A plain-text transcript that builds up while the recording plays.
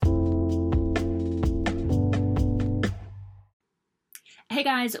Hey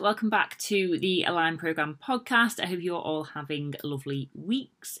guys, welcome back to the Align Programme podcast. I hope you're all having lovely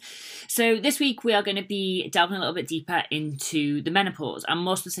weeks. So this week we are going to be delving a little bit deeper into the menopause, and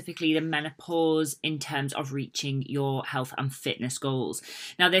more specifically the menopause in terms of reaching your health and fitness goals.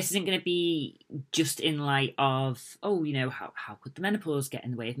 Now this isn't going to be just in light of, how could the menopause get in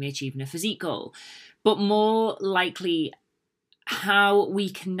the way of me achieving a physique goal? But more likely how we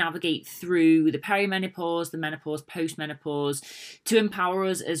can navigate through the perimenopause, the menopause, postmenopause, to empower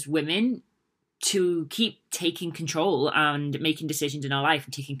us as women to keep taking control and making decisions in our life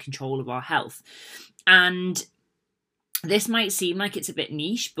and taking control of our health. And this might seem like it's a bit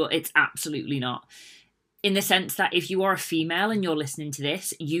niche, but it's absolutely not. In the sense that if you are a female and you're listening to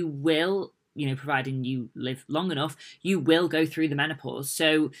this, you will, providing you live long enough, you will go through the menopause.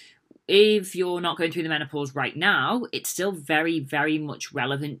 So if you're not going through the menopause right now, it's still very, very much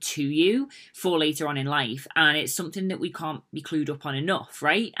relevant to you for later on in life. And it's something that we can't be clued up on enough,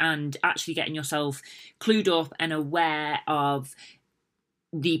 right? And actually getting yourself clued up and aware of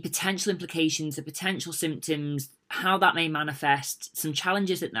the potential implications, the potential symptoms, how that may manifest, some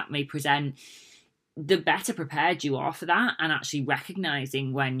challenges that may present, the better prepared you are for that, and actually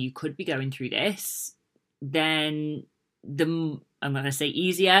recognizing when you could be going through this, then I'm going to say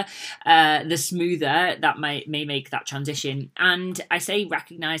easier, the smoother that may make that transition. And I say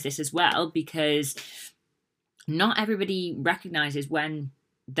recognize this as well because not everybody recognizes when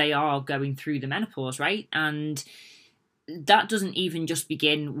they are going through the menopause, right? And that doesn't even just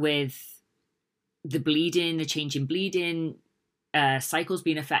begin with the bleeding, the change in bleeding, cycles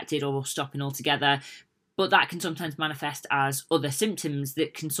being affected or stopping altogether. But that can sometimes manifest as other symptoms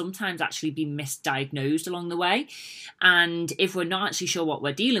that can sometimes actually be misdiagnosed along the way. And if we're not actually sure what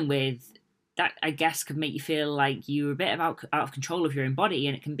we're dealing with, that I guess could make you feel like you're a bit out of control of your own body,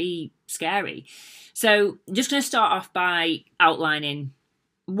 and it can be scary. So I'm just going to start off by outlining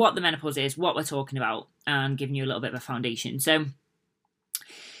what the menopause is, what we're talking about, and giving you a little bit of a foundation. So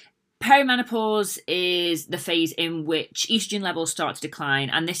perimenopause is the phase in which estrogen levels start to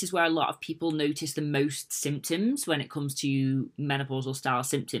decline, and this is where a lot of people notice the most symptoms when it comes to menopausal style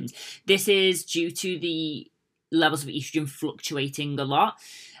symptoms. This is due to the levels of estrogen fluctuating a lot.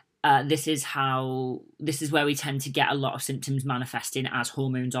 This is where we tend to get a lot of symptoms manifesting as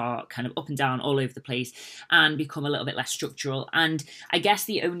hormones are kind of up and down all over the place and become a little bit less structural. And I guess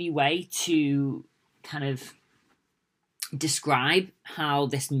the only way to kind of describe how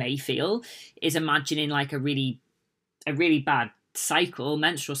this may feel is imagining like a really bad cycle,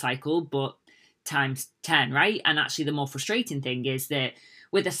 menstrual cycle, but times 10, right? And actually the more frustrating thing is that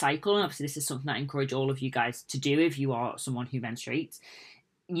with a cycle, and obviously this is something that I encourage all of you guys to do if you are someone who menstruates,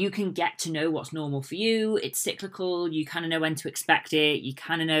 you can get to know what's normal for you. It's cyclical. You kind of know when to expect it. You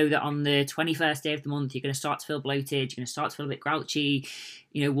kind of know that on the 21st day of the month, you're going to start to feel bloated. You're going to start to feel a bit grouchy,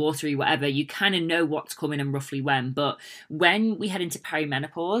 watery, whatever. You kind of know what's coming and roughly when. But when we head into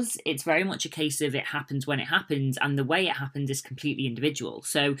perimenopause, it's very much a case of it happens when it happens. And the way it happens is completely individual.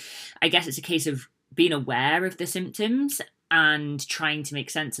 So I guess it's a case of being aware of the symptoms and trying to make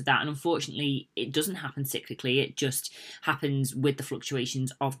sense of that. And unfortunately, it doesn't happen cyclically. It just happens with the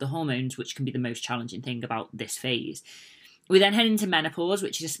fluctuations of the hormones, which can be the most challenging thing about this phase. We then head into menopause,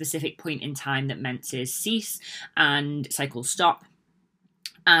 which is a specific point in time that menses cease and cycles stop.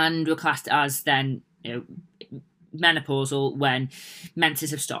 And we're classed as then, menopausal when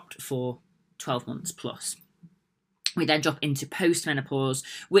menses have stopped for 12 months plus. We then drop into postmenopause,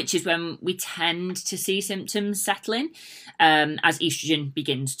 which is when we tend to see symptoms settling as estrogen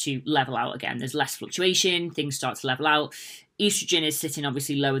begins to level out again. There's less fluctuation, things start to level out. Estrogen is sitting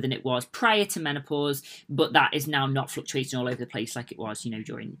obviously lower than it was prior to menopause, but that is now not fluctuating all over the place like it was,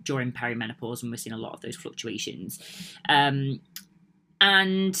 during perimenopause, and we're seeing a lot of those fluctuations.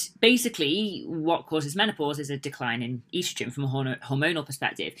 And basically, what causes menopause is a decline in estrogen from a hormonal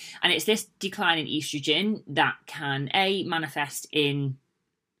perspective. And it's this decline in estrogen that can, manifest in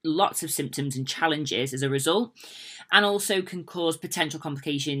lots of symptoms and challenges as a result, and also can cause potential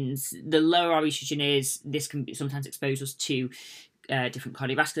complications. The lower our estrogen is, this can sometimes expose us to different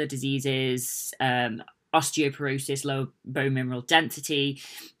cardiovascular diseases, osteoporosis, lower bone mineral density,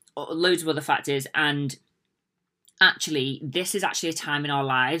 loads of other factors. And actually, this is actually a time in our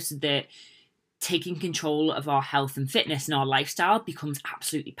lives that taking control of our health and fitness and our lifestyle becomes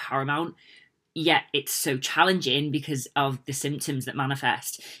absolutely paramount. Yet it's so challenging because of the symptoms that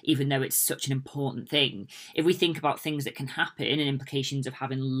manifest, even though it's such an important thing. If we think about things that can happen and implications of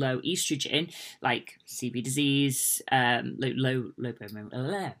having low estrogen, like CV disease,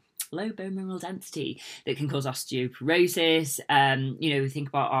 low bone mineral density that can cause osteoporosis. Think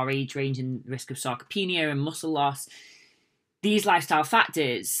about our age range and risk of sarcopenia and muscle loss. these lifestyle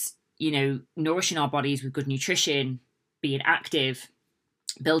factors, nourishing our bodies with good nutrition, being active,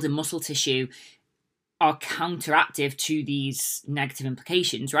 building muscle tissue, are counteractive to these negative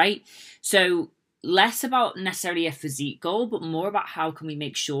implications, right? So less about necessarily a physique goal, but more about how can we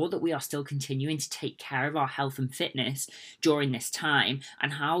make sure that we are still continuing to take care of our health and fitness during this time,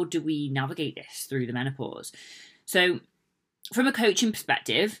 and how do we navigate this through the menopause? So from a coaching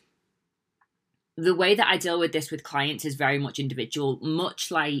perspective, the way that I deal with this with clients is very much individual, much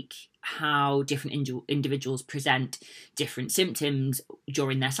like how different individuals present different symptoms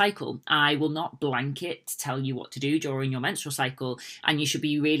during their cycle. I will not blanket tell you what to do during your menstrual cycle, and you should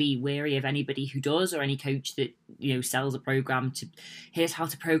be really wary of anybody who does, or any coach that sells a program to here's how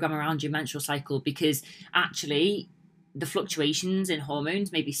to program around your menstrual cycle, because actually the fluctuations in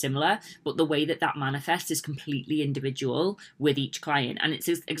hormones may be similar, but the way that manifests is completely individual with each client. And it's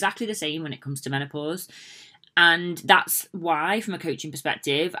exactly the same when it comes to menopause. And that's why, from a coaching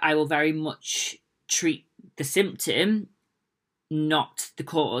perspective, I will very much treat the symptom, not the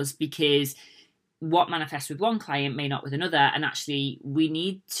cause, because what manifests with one client may not with another. And actually, we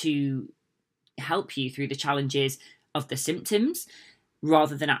need to help you through the challenges of the symptoms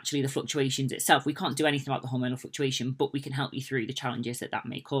rather than actually the fluctuations itself. We can't do anything about the hormonal fluctuation, but we can help you through the challenges that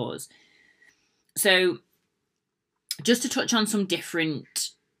may cause. So just to touch on some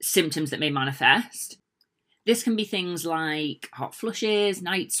different symptoms that may manifest, this can be things like hot flushes,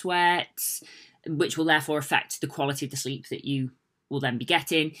 night sweats, which will therefore affect the quality of the sleep that you will then be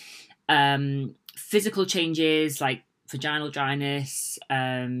getting. Physical changes like vaginal dryness,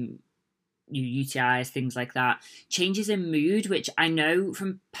 UTIs, things like that. Changes in mood, which I know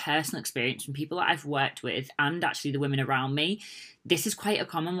from personal experience from people that I've worked with and actually the women around me, this is quite a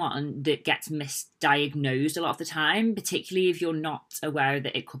common one that gets misdiagnosed a lot of the time, particularly if you're not aware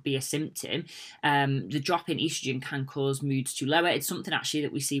that it could be a symptom. The drop in estrogen can cause moods to lower. It's something actually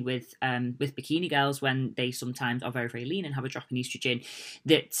that we see with bikini girls when they sometimes are very, very lean and have a drop in estrogen,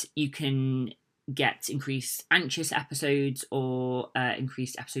 that you can get increased anxious episodes or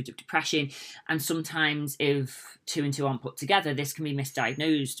increased episodes of depression. And sometimes if 2 and 2 aren't put together, this can be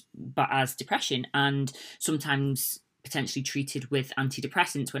misdiagnosed but as depression, and sometimes potentially treated with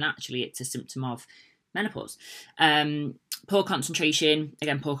antidepressants when actually it's a symptom of menopause. Poor concentration,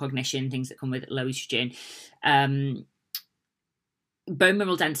 again, poor cognition, things that come with low estrogen. Bone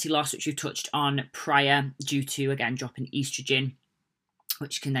mineral density loss, which we've touched on prior, due to, again, drop in estrogen,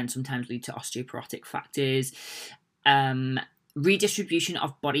 which can then sometimes lead to osteoporotic factors. Redistribution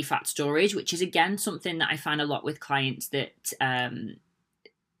of body fat storage, which is, again, something that I find a lot with clients, that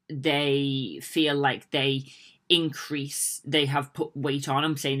they feel like they have put weight on.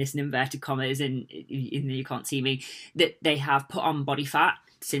 I'm saying this in inverted commas, and you can't see me, that they have put on body fat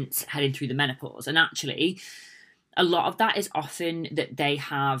since heading through the menopause. And actually, a lot of that is often that they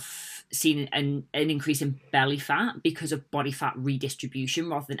have seen an increase in belly fat because of body fat redistribution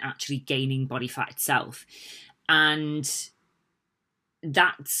rather than actually gaining body fat itself. And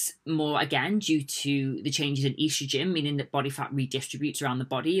that's more, again, due to the changes in estrogen, meaning that body fat redistributes around the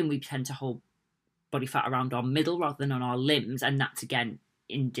body, and we tend to hold body fat around our middle rather than on our limbs. And that's, again,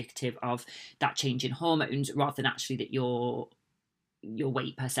 indicative of that change in hormones rather than actually that your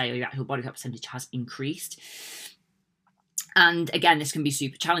weight per se or your actual body fat percentage has increased. And again, this can be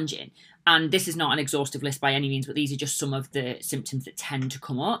super challenging. And this is not an exhaustive list by any means, but these are just some of the symptoms that tend to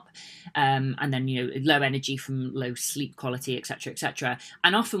come up. And then, low energy from low sleep quality, etc., etc.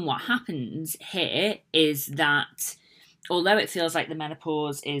 And often what happens here is that although it feels like the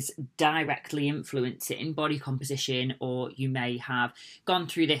menopause is directly influencing body composition, or you may have gone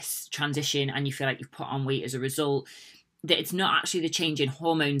through this transition and you feel like you've put on weight as a result, that it's not actually the change in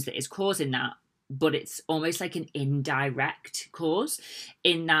hormones that is causing that, but it's almost like an indirect cause,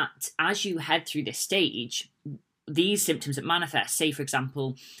 in that as you head through this stage, these symptoms that manifest, say for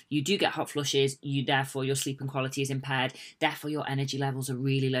example, you do get hot flushes, therefore your sleeping quality is impaired, therefore your energy levels are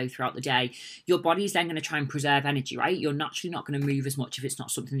really low throughout the day. Your body's then going to try and preserve energy, right? You're naturally not going to move as much if it's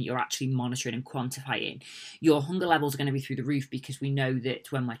not something that you're actually monitoring and quantifying. Your hunger levels are going to be through the roof, because we know that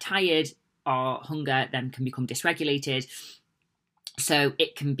when we're tired, our hunger then can become dysregulated. So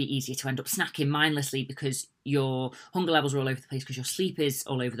it can be easier to end up snacking mindlessly because your hunger levels are all over the place, because your sleep is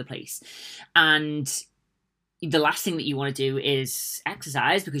all over the place. And the last thing that you want to do is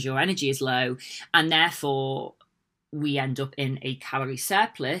exercise because your energy is low, and therefore we end up in a calorie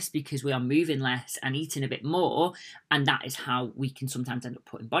surplus because we are moving less and eating a bit more, and that is how we can sometimes end up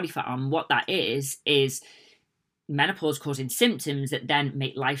putting body fat on. What that is menopause causing symptoms that then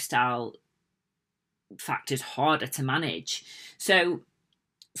make lifestyle factors harder to manage. So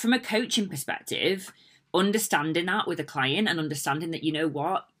from a coaching perspective, understanding that with a client and understanding that, you know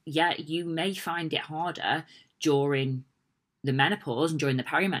what, yeah, you may find it harder during the menopause and during the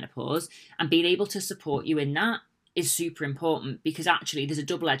perimenopause, and being able to support you in that is super important, because actually there's a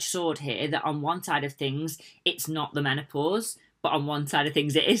double-edged sword here, that on one side of things it's not the menopause, but on one side of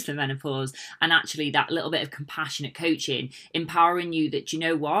things it is the menopause. And actually that little bit of compassionate coaching, empowering you that, you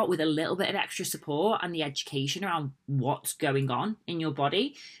know what, with a little bit of extra support and the education around what's going on in your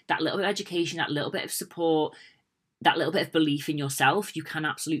body, that little bit of education, that little bit of support, that little bit of belief in yourself, you can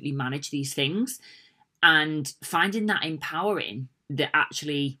absolutely manage these things. And finding that empowering, that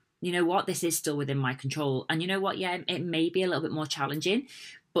actually, you know what, this is still within my control. And you know what, yeah, it may be a little bit more challenging,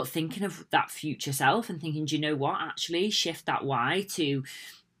 but thinking of that future self and thinking, do you know what, actually shift that why to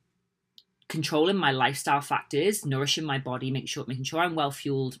controlling my lifestyle factors, nourishing my body, making sure I'm well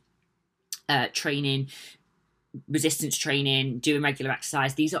fueled, training, resistance training, doing regular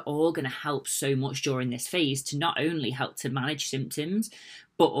exercise. These are all going to help so much during this phase to not only help to manage symptoms,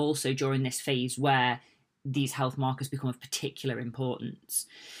 but also during this phase where these health markers become of particular importance.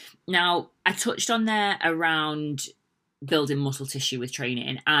 Now, I touched on there around building muscle tissue with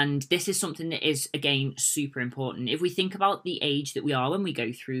training, and this is something that is, again, super important. If we think about the age that we are when we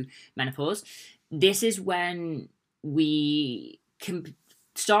go through menopause, this is when we can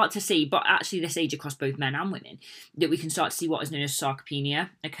start to see, but actually this age across both men and women, that we can start to see what is known as sarcopenia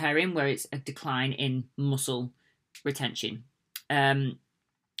occurring, where it's a decline in muscle retention. And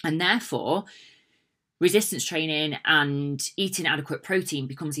therefore, resistance training and eating adequate protein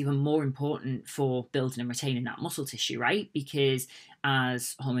becomes even more important for building and retaining that muscle tissue, right? Because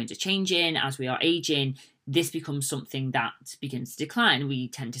as hormones are changing, as we are aging, this becomes something that begins to decline. We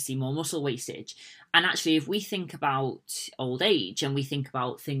tend to see more muscle wastage. And actually, if we think about old age and we think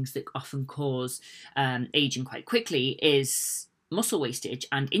about things that often cause aging quite quickly, is muscle wastage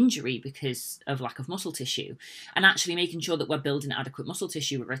and injury because of lack of muscle tissue. And actually making sure that we're building adequate muscle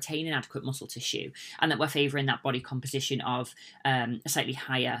tissue, we're retaining adequate muscle tissue, and that we're favouring that body composition of a slightly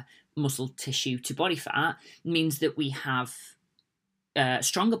higher muscle tissue to body fat, means that we have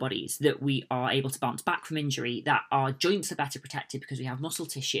stronger bodies, that we are able to bounce back from injury, that our joints are better protected because we have muscle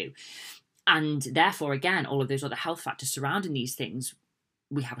tissue. And therefore, again, all of those other health factors surrounding these things,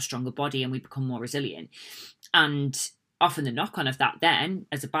 we have a stronger body and we become more resilient. And often the knock-on of that then,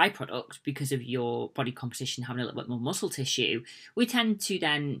 as a byproduct, because of your body composition having a little bit more muscle tissue, we tend to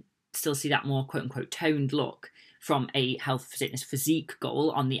then still see that more quote-unquote toned look from a health, fitness, physique goal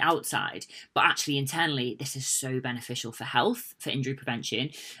on the outside. But actually internally, this is so beneficial for health, for injury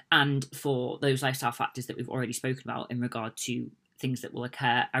prevention, and for those lifestyle factors that we've already spoken about in regard to things that will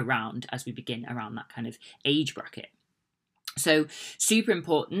occur around as we begin around that kind of age bracket. So super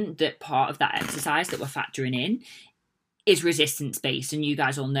important that part of that exercise that we're factoring in is resistance based. And you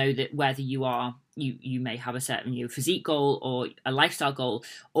guys all know that whether you are, you may have a certain physique goal or a lifestyle goal,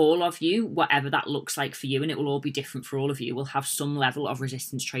 all of you, whatever that looks like for you, and it will all be different for all of you, will have some level of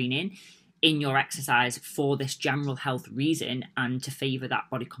resistance training in your exercise for this general health reason, and to favour that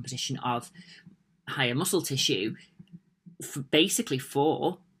body composition of higher muscle tissue, basically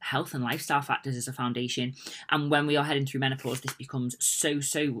for health and lifestyle factors as a foundation. And when we are heading through menopause, this becomes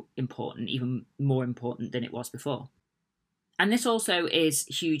so important, even more important than it was before. And this also is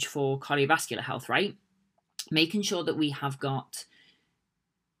huge for cardiovascular health, right? Making sure that we have got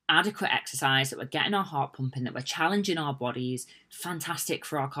adequate exercise, that we're getting our heart pumping, that we're challenging our bodies, fantastic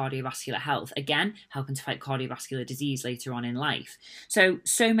for our cardiovascular health. Again, helping to fight cardiovascular disease later on in life. So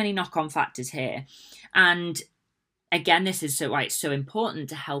many knock-on factors here. And again, this is why it's so important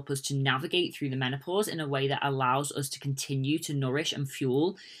to help us to navigate through the menopause in a way that allows us to continue to nourish and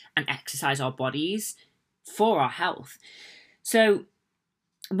fuel and exercise our bodies for our health. So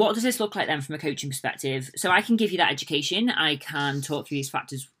what does this look like then from a coaching perspective? So I can give you that education. I can talk through these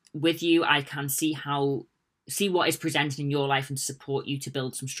factors with you. I can see what is presented in your life and support you to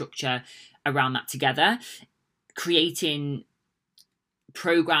build some structure around that together, creating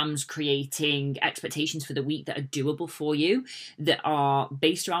programs, creating expectations for the week that are doable for you, that are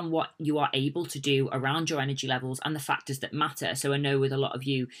based around what you are able to do around your energy levels and the factors that matter. So I know with a lot of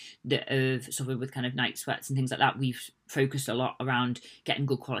you that have suffered with kind of night sweats and things like that, we've focused a lot around getting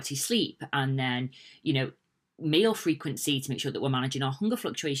good quality sleep, and then, meal frequency to make sure that we're managing our hunger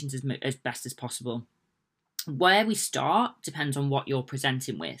fluctuations as best as possible. Where we start depends on what you're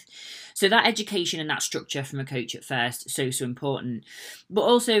presenting with. So that education and that structure from a coach at first, so important. But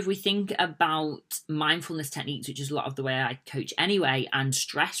also if we think about mindfulness techniques, which is a lot of the way I coach anyway, and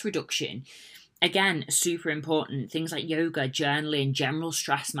stress reduction, again, super important. Things like yoga, journaling, general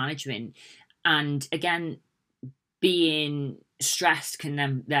stress management, and again, being stress can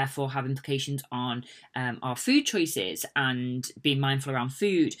then therefore have implications on our food choices and being mindful around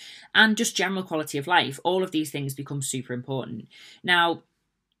food and just general quality of life. All of these things become super important. Now,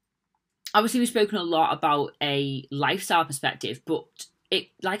 obviously, we've spoken a lot about a lifestyle perspective, but it,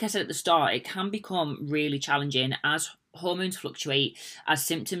 like I said at the start, it can become really challenging as hormones fluctuate, as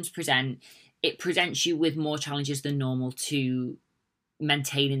symptoms present. It presents you with more challenges than normal to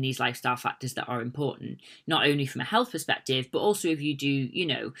maintaining these lifestyle factors that are important, not only from a health perspective, but also if you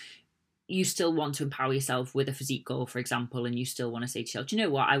do, you still want to empower yourself with a physique goal, for example, and you still want to say to yourself, do you know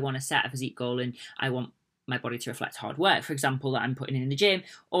what, I want to set a physique goal and I want my body to reflect hard work, for example, that I'm putting in the gym,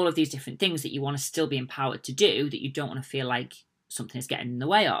 all of these different things that you want to still be empowered to do, that you don't want to feel like something is getting in the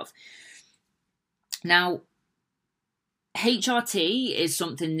way of. Now, HRT is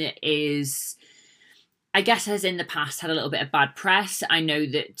something that is, I guess, has in the past had a little bit of bad press. I know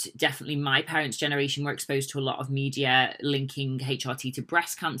that definitely my parents' generation were exposed to a lot of media linking HRT to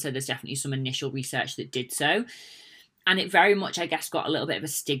breast cancer. There's definitely some initial research that did so. And it very much, I guess, got a little bit of a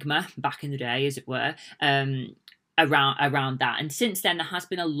stigma back in the day, as it were, around that. And since then, there has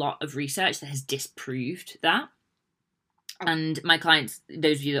been a lot of research that has disproved that. And my clients,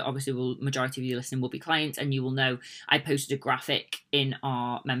 those of you that obviously majority of you listening will be clients, and you will know I posted a graphic in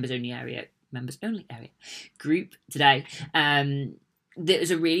our members only area group today. There was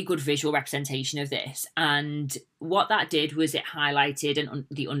a really good visual representation of this, and what that did was it highlighted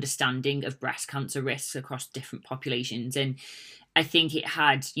the understanding of breast cancer risks across different populations. And I think it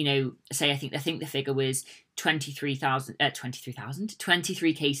had, I think the figure was 23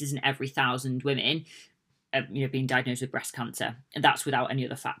 cases in every 1,000 women being diagnosed with breast cancer, and that's without any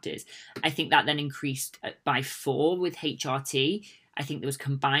other factors. I think that then increased by 4 with HRT. I think there was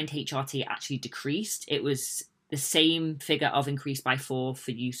combined HRT actually decreased. It was the same figure of increase by 4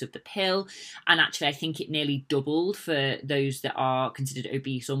 for use of the pill. And actually, I think it nearly doubled for those that are considered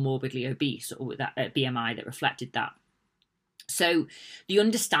obese or morbidly obese, or with that BMI that reflected that. So the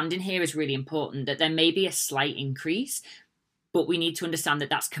understanding here is really important, that there may be a slight increase, but we need to understand that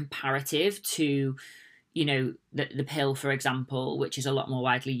that's comparative to the pill, for example, which is a lot more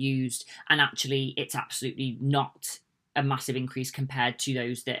widely used. And actually, it's absolutely not a massive increase compared to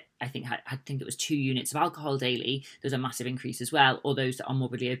those that I think it was 2 units of alcohol daily. There's a massive increase as well, or those that are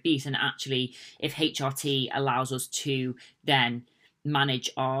morbidly obese. And actually, if HRT allows us to then manage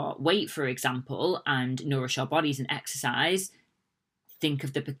our weight, for example, and nourish our bodies and exercise, think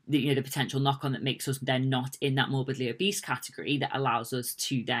of the potential knock-on that makes us then not in that morbidly obese category, that allows us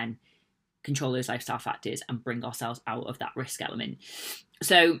to then control those lifestyle factors and bring ourselves out of that risk element.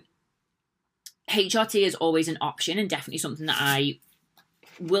 So HRT is always an option, and definitely something that I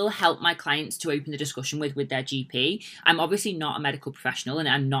will help my clients to open the discussion with their GP. I'm obviously not a medical professional, and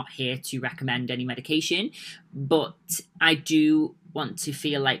I'm not here to recommend any medication, but I do want to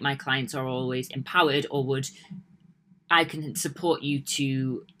feel like my clients are always empowered, or I can support you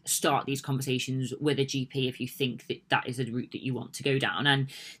to start these conversations with a GP if you think that is a route that you want to go down. And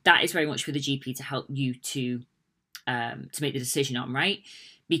that is very much for the GP to help you to make the decision on, right?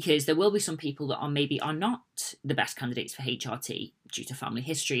 Because there will be some people that are not the best candidates for HRT due to family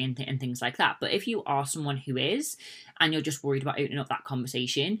history and things like that. But if you are someone who is, and you're just worried about opening up that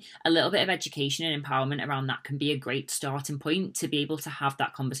conversation, a little bit of education and empowerment around that can be a great starting point to be able to have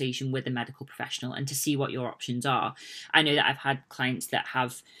that conversation with a medical professional and to see what your options are. I know that I've had clients that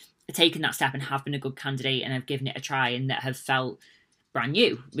have taken that step and have been a good candidate and have given it a try, and that have felt brand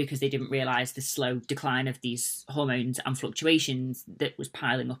new because they didn't realise the slow decline of these hormones and fluctuations that was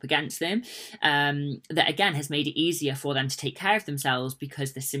piling up against them. That again has made it easier for them to take care of themselves,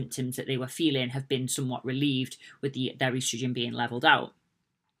 because the symptoms that they were feeling have been somewhat relieved with their estrogen being levelled out.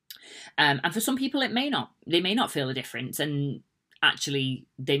 And for some people, they may not feel a difference, and actually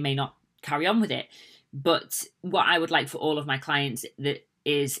they may not carry on with it. But what I would like for all of my clients that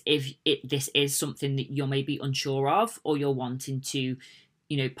is, if this is something that you're maybe unsure of, or you're wanting to,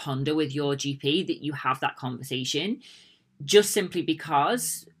 ponder with your GP, that you have that conversation, just simply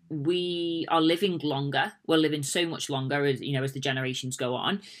because we are living longer. We're living so much longer as the generations go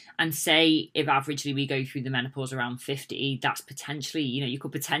on. And say if averagely we go through the menopause around 50, that's potentially, you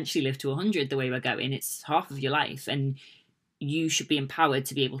could potentially live to 100 the way we're going. It's half of your life, and you should be empowered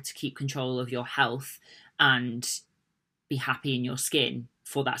to be able to keep control of your health and be happy in your skin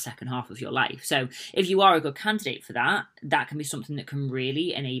for that second half of your life. So if you are a good candidate for that, that can be something that can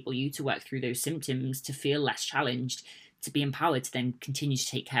really enable you to work through those symptoms, to feel less challenged, to be empowered to then continue to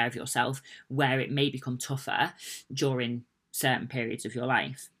take care of yourself where it may become tougher during certain periods of your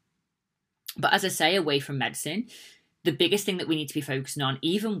life. But as I say, away from medicine, the biggest thing that we need to be focusing on,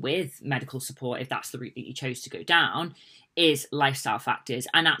 even with medical support, if that's the route that you chose to go down, is lifestyle factors.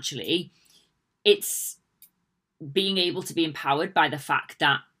 And actually, it's being able to be empowered by the fact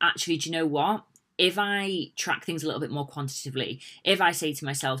that, actually, do you know what? If I track things a little bit more quantitatively, if I say to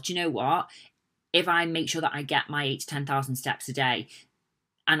myself, do you know what? If I make sure that I get my 8,000 to 10,000 steps a day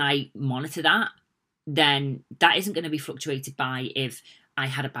and I monitor that, then that isn't going to be fluctuated by if I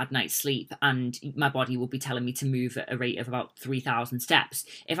had a bad night's sleep and my body will be telling me to move at a rate of about 3,000 steps.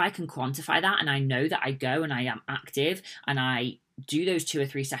 If I can quantify that and I know that I go and I am active and I do those 2 or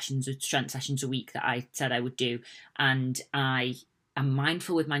 3 sessions of strength sessions a week that I said I would do, and I am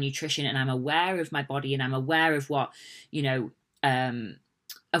mindful with my nutrition and I'm aware of my body and I'm aware of what,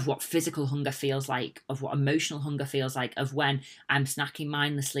 of what physical hunger feels like, of what emotional hunger feels like, of when I'm snacking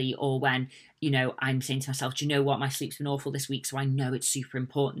mindlessly, or when, I'm saying to myself, do you know what, my sleep's been awful this week, so I know it's super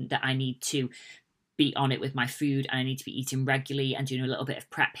important that I need to be on it with my food and I need to be eating regularly and doing a little bit of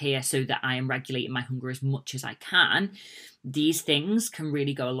prep here so that I am regulating my hunger as much as I can. These things can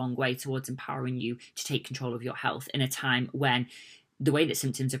really go a long way towards empowering you to take control of your health in a time when the way that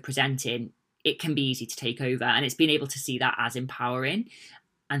symptoms are presenting, it can be easy to take over. And it's being able to see that as empowering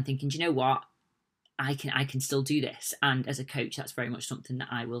and thinking, do you know what? I can still do this. And as a coach, that's very much something that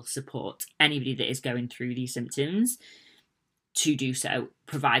I will support anybody that is going through these symptoms to do so,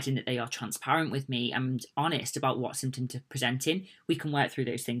 providing that they are transparent with me and honest about what symptoms are presenting. We can work through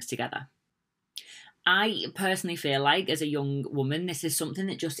those things together. I personally feel like, as a young woman, this is something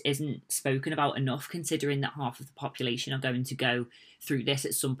that just isn't spoken about enough, considering that half of the population are going to go through this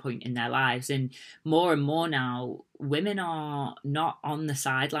at some point in their lives. And more now, women are not on the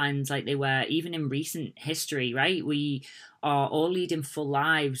sidelines like they were even in recent history, right? We are all leading full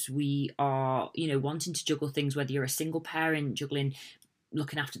lives. We are, wanting to juggle things, whether you're a single parent, juggling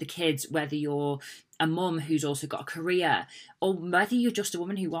looking after the kids, whether you're a mum who's also got a career, or whether you're just a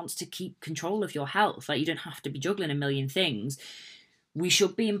woman who wants to keep control of your health. Like, you don't have to be juggling a million things. We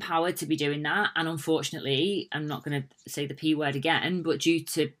should be empowered to be doing that. And unfortunately, I'm not going to say the P word again, but due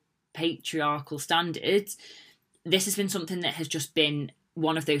to patriarchal standards, this has been something that has just been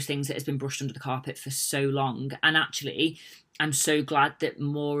one of those things that has been brushed under the carpet for so long. And actually, I'm so glad that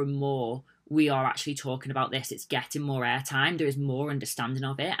more and more we are actually talking about this. It's getting more airtime. There is more understanding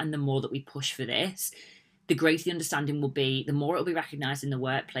of it. And the more that we push for this, the greater the understanding will be, the more it will be recognised in the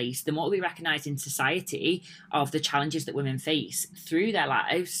workplace, the more it will be recognised in society of the challenges that women face through their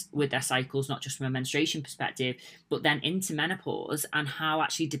lives with their cycles, not just from a menstruation perspective, but then into menopause, and how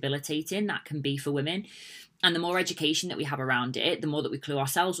actually debilitating that can be for women. And the more education that we have around it, the more that we clue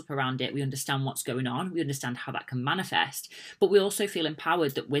ourselves up around it, we understand what's going on, we understand how that can manifest, but we also feel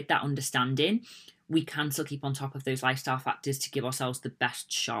empowered that with that understanding, we can still keep on top of those lifestyle factors to give ourselves the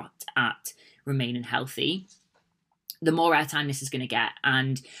best shot at remaining healthy. The more airtime this is going to get,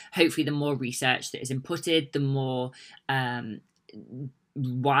 and hopefully the more research that is inputted, the more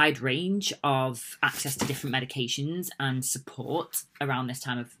wide range of access to different medications and support around this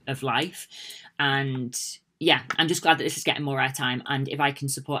time of life. And yeah, I'm just glad that this is getting more airtime. And if I can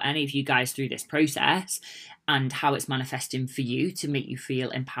support any of you guys through this process and how it's manifesting for you to make you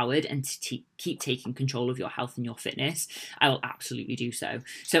feel empowered and to keep taking control of your health and your fitness, I will absolutely do so.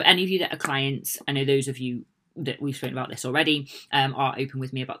 So any of you that are clients, I know those of you that we've spoken about this already, are open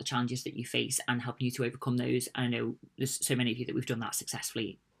with me about the challenges that you face and helping you to overcome those. I know there's so many of you that we've done that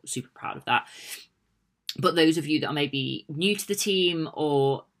successfully. Super proud of that. But those of you that are maybe new to the team,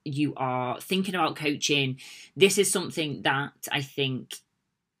 or you are thinking about coaching, this is something that I think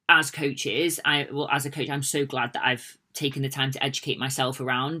as coaches, as a coach, I'm so glad that I've taken the time to educate myself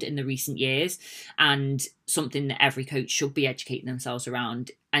around in the recent years, and something that every coach should be educating themselves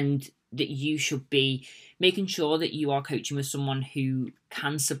around, and that you should be making sure that you are coaching with someone who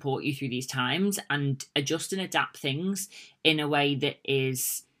can support you through these times and adjust and adapt things in a way that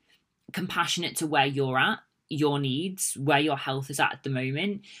is compassionate to where you're at, your needs, where your health is at the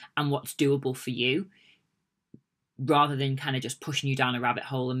moment, and what's doable for you, rather than kind of just pushing you down a rabbit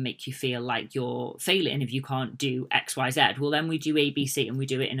hole and make you feel like you're failing if you can't do X, Y, Z. Well, then we do A, B, C, and we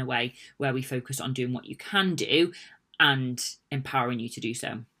do it in a way where we focus on doing what you can do and empowering you to do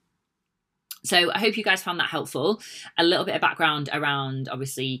so. So I hope you guys found that helpful. A little bit of background around,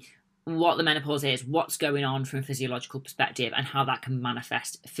 obviously, what the menopause is, what's going on from a physiological perspective, and how that can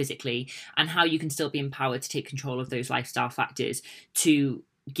manifest physically, and how you can still be empowered to take control of those lifestyle factors to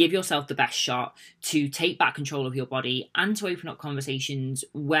give yourself the best shot, to take back control of your body, and to open up conversations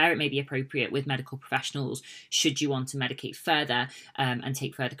where it may be appropriate with medical professionals should you want to medicate further and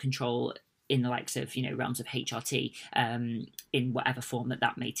take further control in the likes of, realms of HRT, in whatever form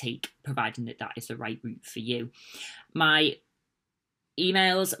that may take, providing that is the right route for you. My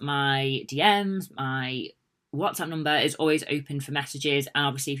emails, my DMs, my WhatsApp number is always open for messages. And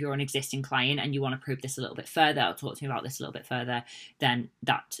obviously, if you're an existing client and you want to probe this a little bit further or talk to me about this a little bit further, then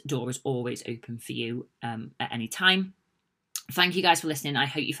that door is always open for you at any time. Thank you guys for listening. I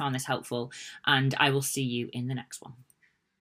hope you found this helpful, and I will see you in the next one.